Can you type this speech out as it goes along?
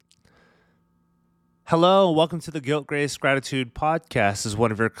Hello, and welcome to the Guilt, Grace, Gratitude podcast. This is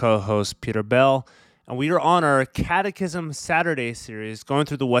one of your co-hosts, Peter Bell, and we are on our Catechism Saturday series, going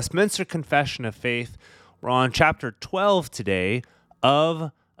through the Westminster Confession of Faith. We're on chapter 12 today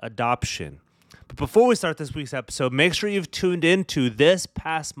of adoption. But before we start this week's episode, make sure you've tuned into this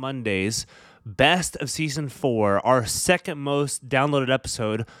past Monday's Best of Season 4, our second most downloaded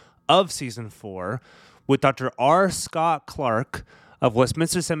episode of Season 4, with Dr. R. Scott Clark of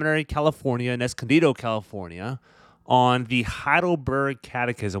Westminster Seminary, California, in Escondido, California, on the Heidelberg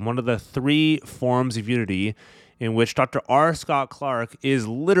Catechism, one of the three forms of unity in which Dr. R. Scott Clark is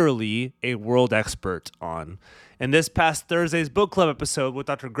literally a world expert on. And this past Thursday's book club episode with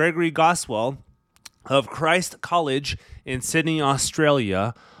Dr. Gregory Goswell of Christ College in Sydney,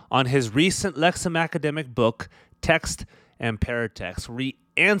 Australia, on his recent Lexham academic book, Text and Paratext, where we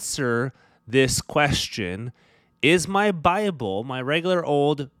answer this question: is my Bible, my regular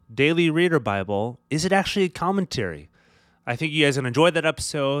old daily reader Bible, is it actually a commentary? I think you guys can enjoy that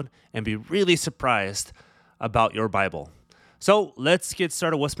episode and be really surprised about your Bible. So let's get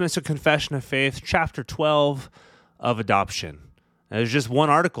started. Westminster Confession of Faith, chapter 12 of adoption. There's just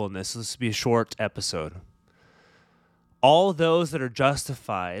one article in this, so this will be a short episode. All those that are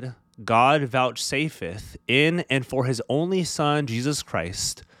justified, God vouchsafeth in and for his only Son, Jesus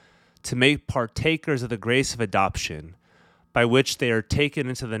Christ, to make partakers of the grace of adoption, by which they are taken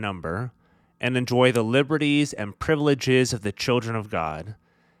into the number, and enjoy the liberties and privileges of the children of God,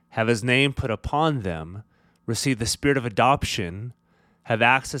 have his name put upon them, receive the spirit of adoption, have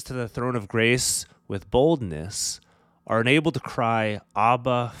access to the throne of grace with boldness, are enabled to cry,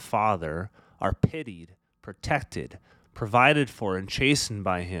 Abba, Father, are pitied, protected, provided for, and chastened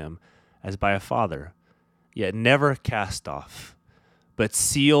by him as by a father, yet never cast off, but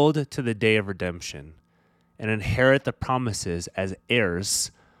sealed to the day of redemption, and inherit the promises as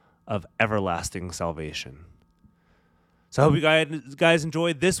heirs of everlasting salvation. So I hope you guys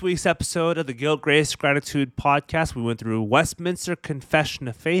enjoyed this week's episode of the Guilt, Grace, Gratitude podcast. We went through Westminster Confession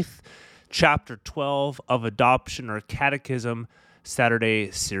of Faith, chapter 12 of Adoption, or Catechism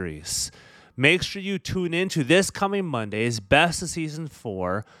Saturday series. Make sure you tune in to this coming Monday's Best of Season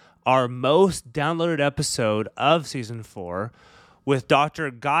 4, our most downloaded episode of Season 4, with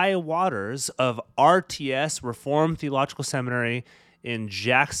Dr. Guy Waters of RTS, Reformed Theological Seminary in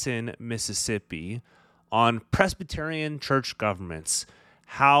Jackson, Mississippi, on Presbyterian church governments.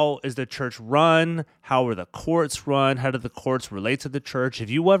 How is the church run? How are the courts run? How do the courts relate to the church? If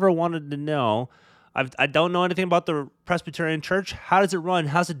you ever wanted to know, I don't know anything about the Presbyterian church. How does it run?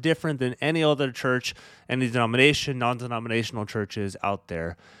 How's it different than any other church, any denomination, non-denominational churches out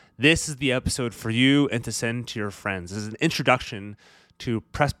there? This is the episode for you and to send to your friends. This is an introduction to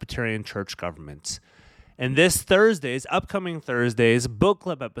Presbyterian church government. And this upcoming Thursday's book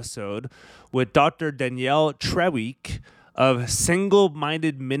club episode with Dr. Danielle Trewick of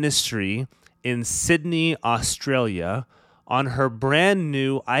Single-Minded Ministry in Sydney, Australia, on her brand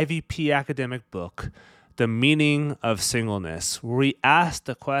new IVP academic book, The Meaning of Singleness, where we ask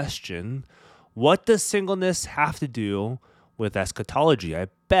the question, what does singleness have to do with eschatology? I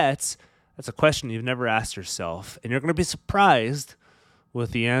bet that's a question you've never asked yourself, and you're going to be surprised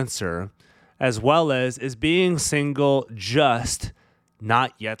with the answer, as well as, is being single just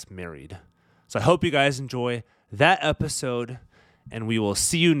not yet married? So I hope you guys enjoy that episode, and we will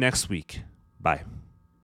see you next week. Bye.